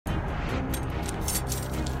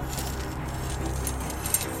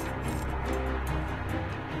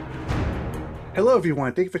Hello,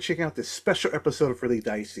 everyone. Thank you for checking out this special episode of Really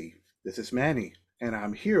Dicey. This is Manny, and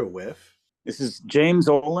I'm here with. This is James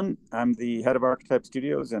Ohlen. I'm the head of Archetype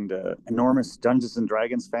Studios and an enormous Dungeons and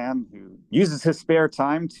Dragons fan who uses his spare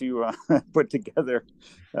time to put together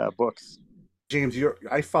books. James,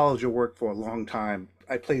 I followed your work for a long time.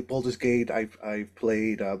 I played Baldur's Gate. I've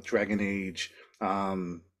played Dragon Age,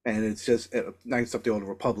 and it's just Knights of the Old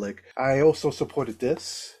Republic. I also supported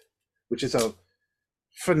this, which is a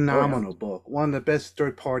Oh yeah. phenomenal book. One of the best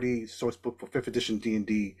third party source book for fifth edition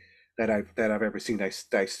D&D that I've ever seen. It's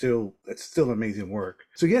still amazing work.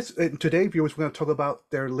 So yes, today viewers, we're going to talk about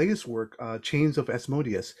their latest work, Chains of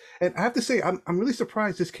Asmodeus. And I have to say, I'm really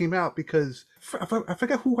surprised this came out because I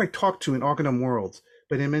forgot who I talked to in Arcanum Worlds,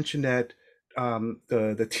 but they mentioned that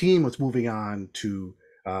the team was moving on to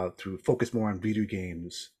focus more on video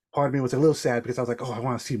games. Part of me was a little sad because I was like, oh, I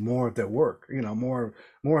want to see more of their work, more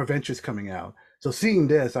adventures coming out. So seeing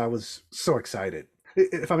this, I was so excited.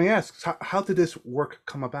 If I may ask, how did this work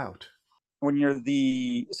come about? When you're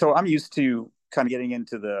the so I'm used to kind of getting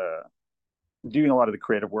into the doing a lot of the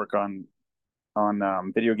creative work on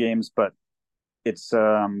video games, but it's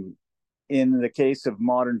in the case of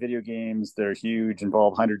modern video games, they're huge,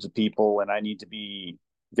 involve hundreds of people, and I need to be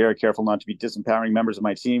very careful not to be disempowering members of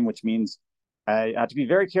my team, which means I have to be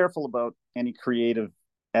very careful about any creative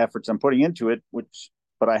efforts I'm putting into it.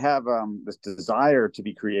 But I have this desire to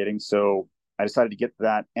be creating, so I decided to get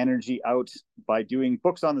that energy out by doing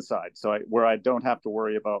books on the side, where I don't have to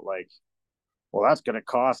worry about like, well, that's going to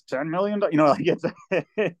cost $10 million. Like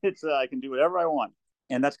it's I can do whatever I want,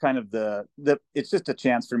 and that's kind of the. It's just a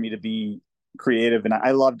chance for me to be creative, and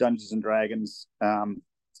I love Dungeons and Dragons. And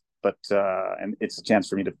it's a chance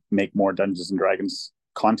for me to make more Dungeons and Dragons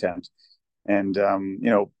content. And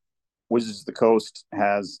Wizards of the Coast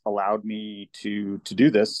has allowed me to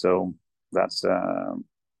do this, so that's uh,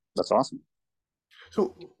 that's awesome.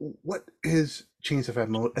 So, what is Chains of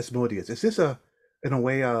Asmodeus? Is this in a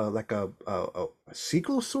way, like a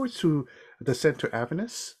sequel of sorts to Descent to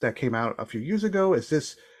Avernus that came out a few years ago? Is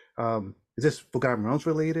this Forgotten Realms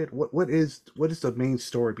related? What is the main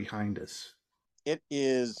story behind this? It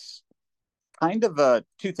is kind of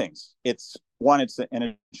two things. It's an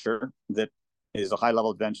adventure that is a high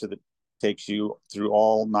level adventure that takes you through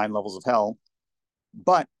all nine levels of hell.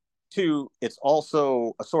 But two, it's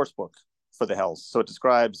also a source book for the hells. So it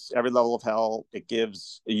describes every level of hell. It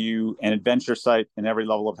gives you an adventure site in every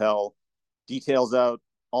level of hell, details out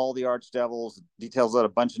all the archdevils, details out a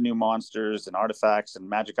bunch of new monsters and artifacts and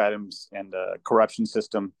magic items and a corruption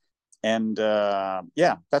system. And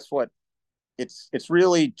yeah, that's what it's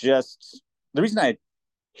really just the reason I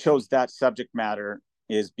chose that subject matter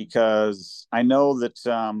is because I know that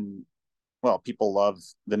well, people love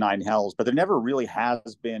the nine hells, but there never really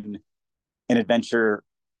has been an adventure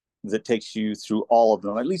that takes you through all of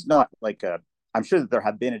them. At least not like I'm sure that there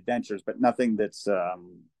have been adventures, but nothing that's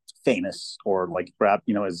famous or like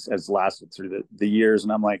has lasted through the years.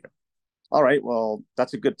 And I'm like, all right, well,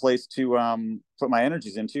 that's a good place to put my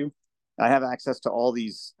energies into. I have access to all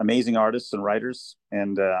these amazing artists and writers,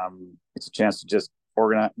 and it's a chance to just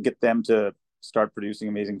get them to start producing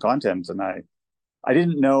amazing content. And I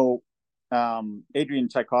didn't know Adrian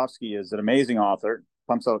Tchaikovsky is an amazing author,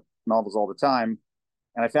 pumps out novels all the time,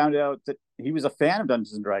 and I found out that he was a fan of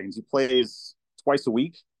Dungeons and Dragons. He plays twice a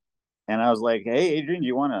week, and I was like, "Hey, Adrian, do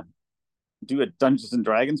you want to do a Dungeons and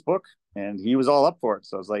Dragons book?" And he was all up for it.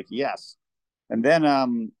 So I was like, "Yes." And then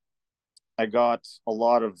I got a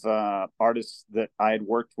lot of artists that I had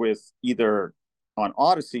worked with either on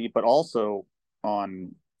Odyssey, but also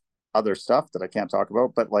on other stuff that I can't talk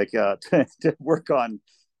about. But like to work on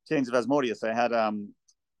Chains of Asmodeus, I had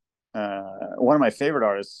one of my favorite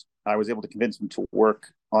artists. I was able to convince him to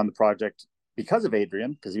work on the project because of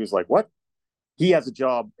Adrian, because he was like, "What?" He has a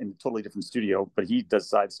job in a totally different studio, but he does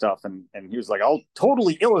side stuff, and he was like, "I'll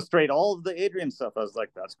totally illustrate all of the Adrian stuff." I was like,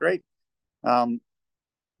 "That's great." Um,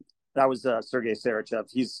 that was Sergey Sarachev.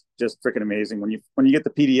 He's just freaking amazing. When you get the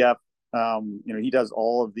PDF, he does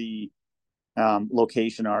all of the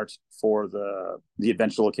location art for the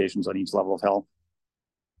adventure locations on each level of hell.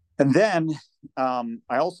 And then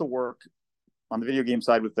I also work on the video game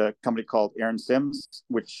side with a company called Aaron Sims,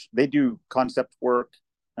 which they do concept work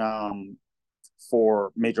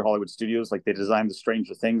for major Hollywood studios. Like they designed the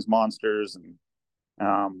Stranger Things monsters, and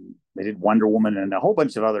they did Wonder Woman and a whole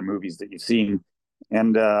bunch of other movies that you've seen.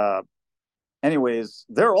 And anyways,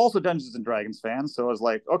 they're also Dungeons and Dragons fans. So I was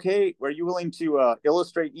like, okay, are you willing to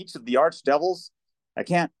illustrate each of the archdevils? I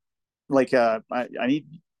can't I need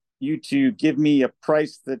you to give me a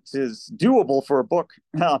price that is doable for a book.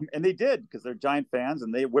 And they did because they're giant fans,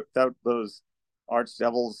 and they whipped out those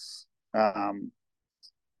archdevils um,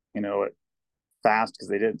 you know, fast because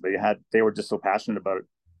they were just so passionate about it.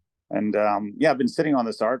 And yeah, I've been sitting on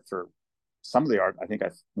this art for some of the art. I think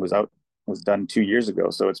was done 2 years ago.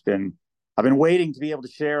 So I've been waiting to be able to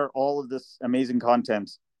share all of this amazing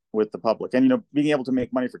content with the public. And being able to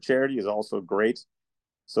make money for charity is also great.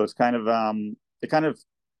 So it's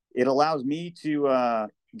it allows me to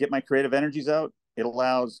get my creative energies out. It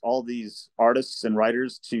allows all these artists and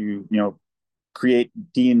writers to create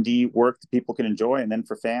D&D work that people can enjoy, and then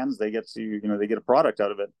for fans, they get a product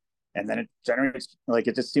out of it, and then it generates, like,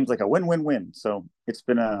 it just seems like a win-win-win. So it's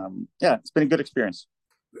been it's been a good experience.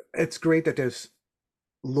 It's great that there's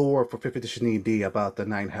lore for fifth edition D&D about the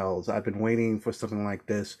Nine Hells. I've been waiting for something like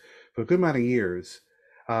this for a good amount of years.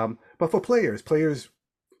 But for players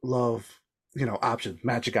love options,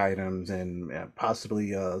 magic items, and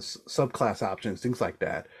possibly subclass options, things like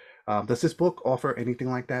that. Does this book offer anything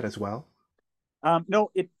like that as well?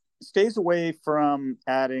 No, it stays away from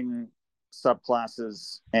adding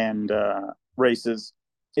subclasses and races.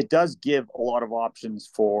 It does give a lot of options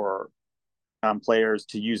for players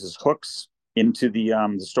to use as hooks into the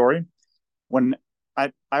story. When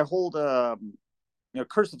I hold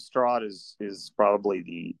Curse of Strahd is probably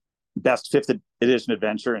the best fifth edition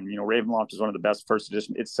adventure, and Ravenloft is one of the best first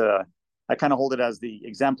edition. It's I kind of hold it as the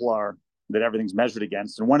exemplar that everything's measured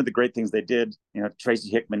against. And one of the great things they did, Tracy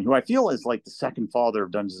Hickman, who I feel is like the second father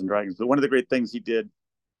of Dungeons and Dragons, but one of the great things he did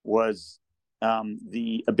was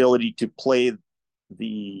the ability to play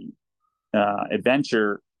the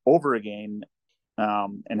adventure over again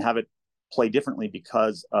and have it play differently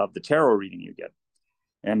because of the tarot reading you get.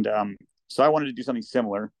 And so I wanted to do something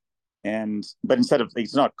similar. But instead of,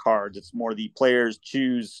 it's not cards, it's more the players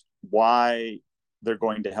choose why they're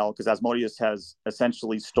going to hell, because Asmodeus has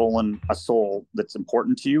essentially stolen a soul that's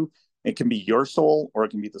important to you. It can be your soul, or it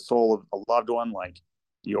can be the soul of a loved one, like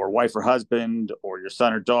your wife or husband, or your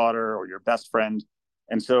son or daughter, or your best friend.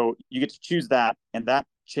 And so you get to choose that, and that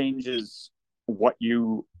changes what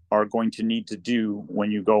you are going to need to do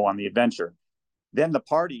when you go on the adventure. Then the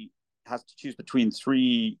party has to choose between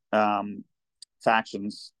three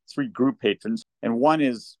factions, three group patrons, and one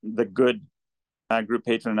is the good group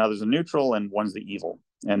patron, and others are neutral, and one's the evil.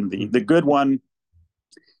 And the good one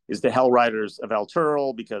is the Hell Riders of El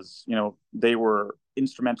Turil, because they were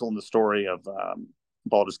instrumental in the story of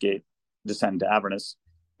Baldur's Gate Descent to Avernus.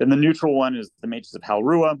 Then the neutral one is the Mages of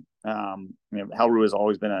Halrua. Halrua has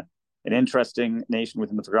always been an interesting nation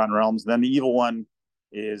within the Forgotten Realms. Then the evil one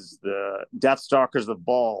is the Deathstalkers of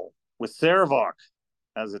Baal, with Serevok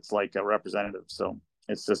as its like a representative. So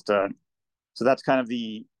it's just so that's kind of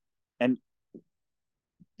and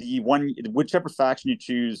the one, whichever faction you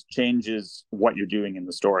choose changes what you're doing in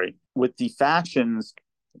the story. With the factions,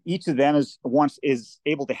 each of them is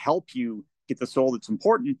able to help you get the soul that's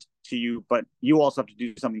important to you, but you also have to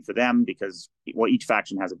do something for them, because each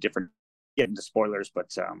faction has a different, get into spoilers,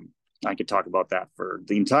 but I could talk about that for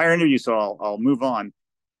the entire interview, so I'll move on.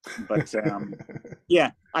 But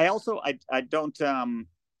yeah, I also I don't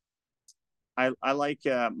I like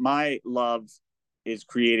my love is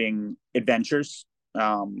creating adventures,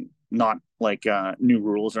 not like new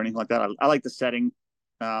rules or anything like that. I like the setting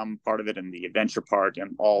part of it, and the adventure part,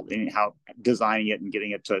 and how designing it and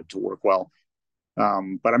getting it to work well.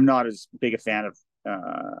 But I'm not as big a fan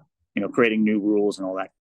of creating new rules and all that.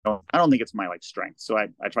 I don't think it's my strength, so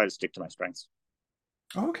I try to stick to my strengths.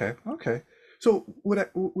 Okay, okay. So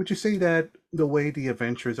would you say that the way the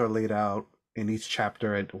adventures are laid out in each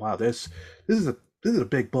chapter, and wow, this is a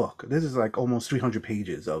big book. This is like almost 300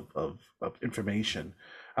 pages of information.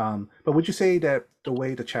 But would you say that the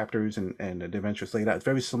way the chapters and the adventures laid out is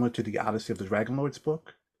very similar to the Odyssey of the Dragonlords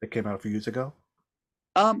book that came out a few years ago?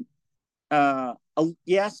 Um,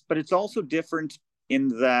 yes, but it's also different in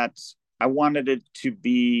that I wanted it to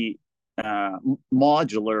be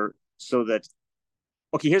modular, so that,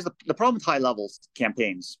 okay, here's the problem with high level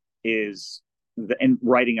campaigns and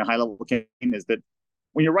writing a high level campaign is that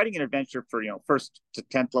when you're writing an adventure for first to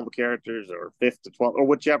 10th level characters, or 5th to 12th, or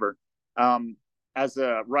whichever, as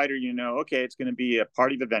a writer, okay, it's going to be a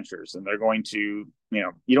party of adventurers, and they're going to,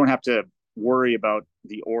 you don't have to worry about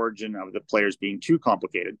the origin of the players being too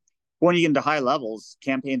complicated. When you get into high levels,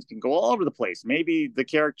 campaigns can go all over the place. Maybe the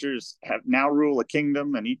characters have now rule a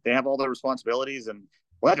kingdom, and they have all their responsibilities, and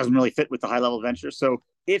well, that doesn't really fit with the high level adventure. So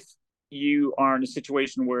if you are in a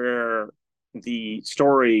situation where the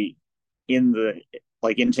story in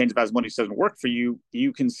Chains of Asmodeus doesn't work for you,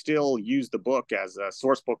 you can still use the book as a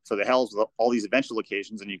source book for the Hells with all these adventure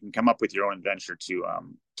locations, and you can come up with your own adventure to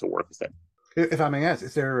work with it. If I may ask,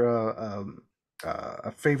 is there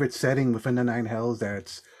a favorite setting within the Nine Hells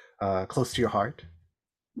that's close to your heart?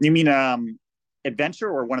 You mean adventure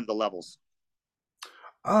or one of the levels?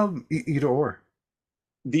 Either or.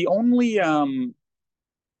 The only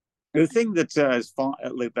the thing that is fun,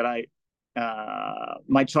 that I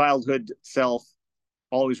my childhood self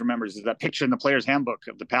always remembers is that picture in the player's handbook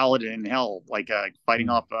of the paladin in hell, like fighting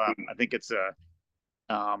Mm. off. I think it's a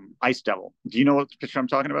ice devil. Do you know what picture I'm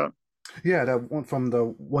talking about? Yeah, that one from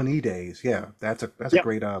the 1E days. Yeah, that's a Yeah.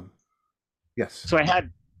 great yes. So I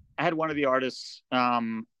had one of the artists.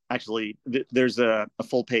 Actually, there's a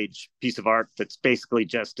full page piece of art that's basically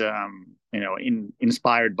just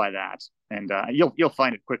inspired by that, and you'll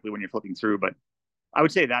find it quickly when you're flipping through. But I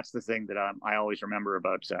would say that's the thing that I always remember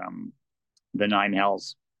about the Nine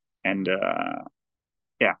Hells, and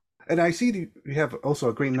yeah. And I see you have also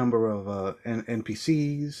a great number of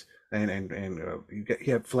NPCs, and you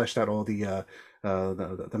have fleshed out all the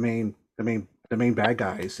main bad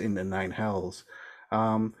guys in the Nine Hells.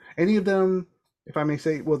 Any of them, if I may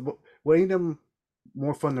say, were any of them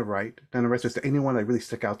more fun to write than the rest? Is there anyone that really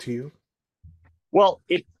stuck out to you? Well,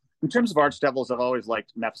 it in terms of Archdevils, I've always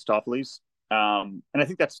liked Mephistopheles, and I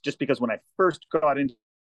think that's just because when I first got into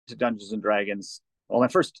Dungeons and Dragons, well, the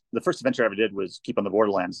first adventure I ever did was Keep on the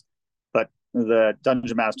Borderlands, but the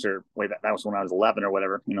Dungeon Master, that was when I was 11 or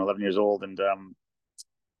whatever, 11 years old, and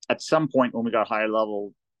at some point when we got higher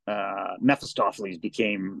level, Mephistopheles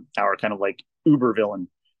became our kind of like uber villain.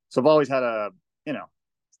 So I've always had you know,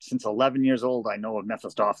 since 11 years old, I know of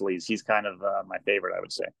Mephistopheles. He's kind of my favorite, I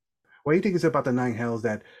would say. What do you think is about the Nine Hells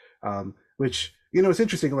that, which it's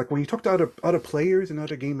interesting. Like when you talk to other players and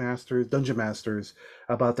other game masters, dungeon masters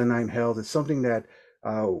about the Nine Hells, it's something that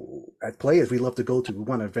as players we love to go to. We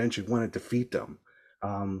want to adventure, we want to defeat them.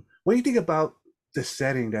 What do you think about this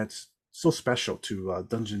setting that's so special to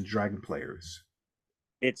Dungeon and Dragon players?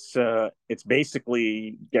 It's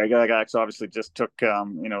basically Gygax obviously just took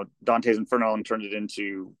Dante's Inferno and turned it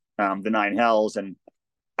into the Nine Hells, and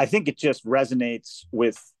I think it just resonates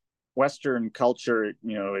with Western culture.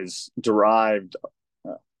 Is derived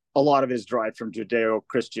a lot of it is derived from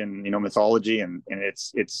Judeo-Christian mythology, and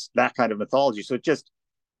it's that kind of mythology. So it just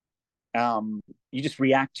you just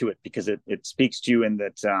react to it because it speaks to you, and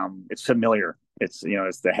that it's familiar. It's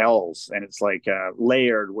the hells, and it's like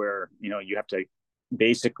layered where you have to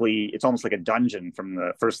basically, it's almost like a dungeon from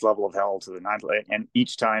the first level of hell to the ninth, and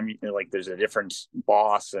each time like there's a different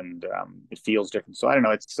boss, and it feels different. So I don't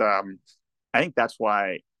know. It's I think that's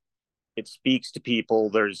why it speaks to people.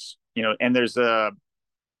 There's a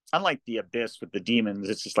unlike the abyss with the demons,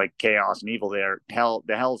 it's just like chaos and evil there.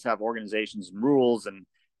 The hells have organizations and rules, and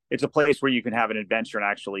it's a place where you can have an adventure and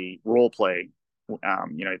actually role play.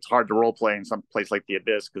 It's hard to role play in some place like the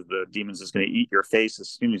abyss because the demons is going to eat your face as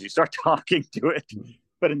soon as you start talking to it.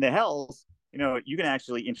 But in the hells, you can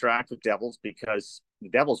actually interact with devils because the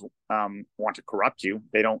devils want to corrupt you.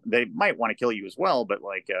 They might want to kill you as well, but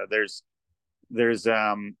like there's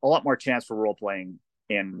a lot more chance for role playing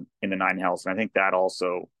in the nine hells, and I think that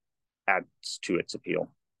also adds to its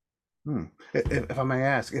appeal. Hmm. If I may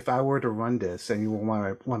ask, if I were to run this and you were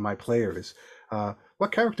one of my players,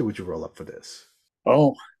 what character would you roll up for this?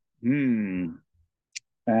 Oh, hmm.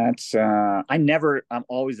 That's I'm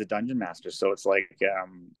always a dungeon master, so it's like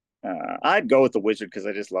I'd go with the wizard because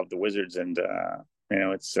I just love the wizards, and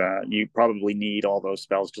it's you probably need all those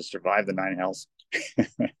spells to survive the nine hells.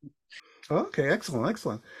 Okay, excellent,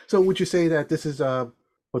 excellent. So would you say that this is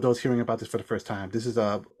for those hearing about this for the first time, this is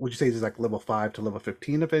would you say this is like level 5 to level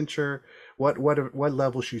 15 adventure? What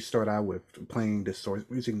level should you start out with playing this source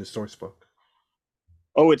using the source book?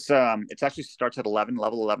 Oh, it's actually starts at 11,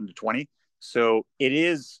 level 11 to 20. So it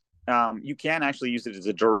is you can actually use it as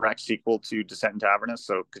a direct sequel to Descent into Avernus.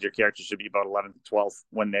 So because your character should be about 11th, 12th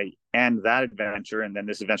when they end that adventure, and then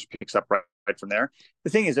this adventure picks up right from there. The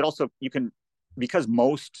thing is, it also you can because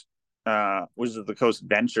most Wizards of the Coast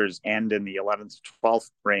adventures end in the 11th to 12th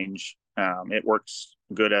range. It works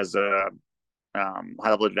good as a high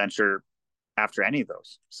level adventure after any of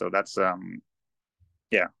those. So that's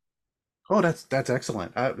yeah. Oh, that's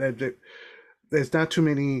excellent. There's not too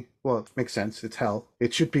many. Well, it makes sense. It's hell.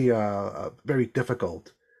 It should be a very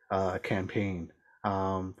difficult campaign.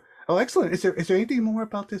 Oh, excellent. Is there anything more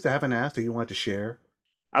about this I haven't asked that you want to share?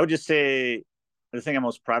 I would just say the thing I'm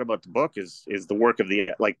most proud about the book is the work of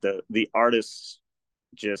the artists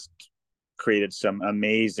just created some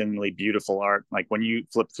amazingly beautiful art. Like when you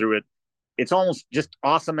flip through it, it's almost just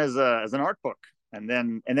awesome as an art book. And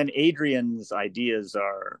then Adrian's ideas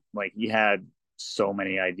are like he had so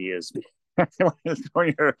many ideas.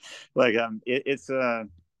 When you're like it's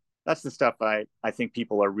that's the stuff I think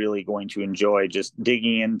people are really going to enjoy, just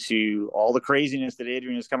digging into all the craziness that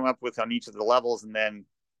Adrian is coming up with on each of the levels, and then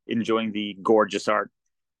enjoying the gorgeous art.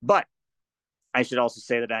 But I should also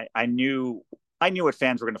say that I knew what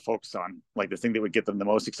fans were going to focus on, like the thing that would get them the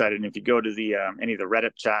most excited. And if you go to the any of the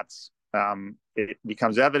Reddit chats, it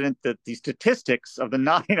becomes evident that the statistics of the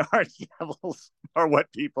 9 arch levels are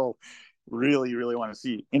what people really, really want to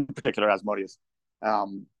see. In particular, Asmodeus.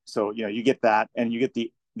 So you get that, and you get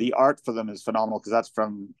the art for them is phenomenal because that's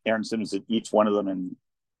from Aaron Simmons at each one of them, and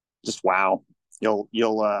just wow. You'll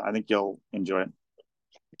I think you'll enjoy it.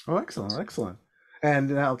 Oh, excellent, excellent. And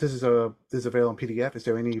now this is available in PDF. Is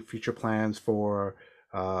there any future plans for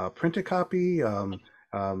printed copy? Do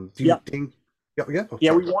you Yeah, think? Yeah, yeah. Oh,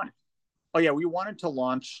 yeah. sorry. We wanted to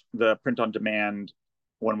launch the print on demand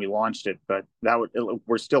when we launched it, but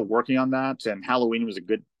we're still working on that. And Halloween was a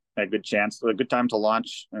good chance, a good time to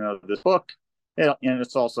launch this book. And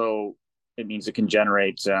it's also it means it can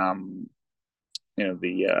generate the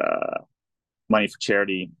money for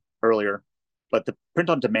charity earlier. But the print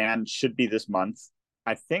on demand should be this month.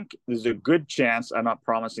 I think there's a good chance. I'm not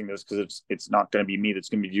promising this because it's not going to be me that's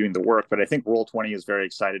going to be doing the work, but I think Roll20 is very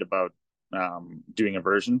excited about doing a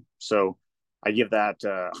version. So I give that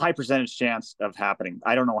a high percentage chance of happening.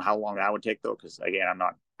 I don't know how long that would take though, because again,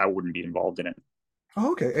 I wouldn't be involved in it.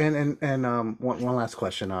 Oh, okay. And one last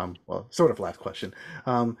question. Well, sort of last question.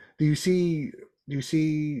 Do you see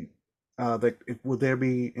like will there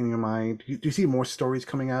be in your mind? Do you see more stories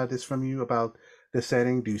coming out of this from you about the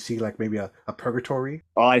setting? Do you see like maybe a purgatory?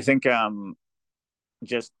 Well, I think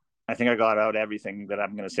just I think I got out everything that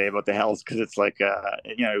I'm going to say about the Hells because it's like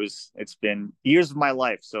it's been years of my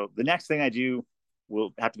life. So the next thing I do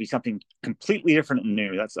will have to be something completely different and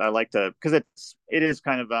new. That's I like to because it is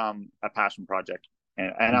kind of a passion project,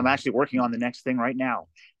 and I'm Mhm. actually working on the next thing right now.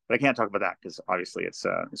 But I can't talk about that because obviously it's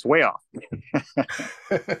way off.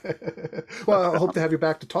 Well, I hope to have you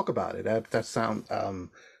back to talk about it. That sound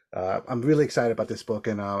I'm really excited about this book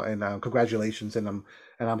and congratulations and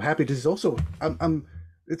I'm happy. This is also I'm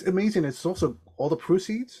it's amazing. It's also all the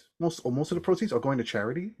proceeds, most of the proceeds are going to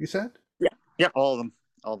charity. You said? Yeah, yeah, all of them.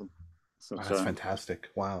 So Oh, it's that's fantastic.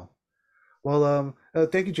 Wow. Well,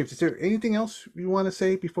 thank you, James. Is there anything else you want to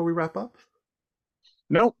say before we wrap up?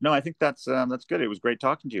 no, no. I think that's good. It was great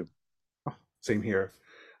talking to you. Oh, same here.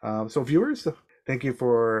 So viewers, thank you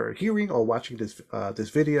for hearing or watching this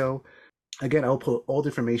video. Again, I'll put all the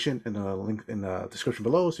information in the link in the description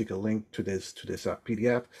below, so you can link to this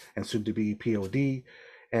PDF and soon to be POD.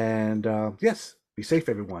 And yes, be safe,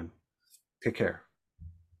 everyone. Take care.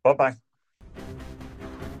 Bye bye.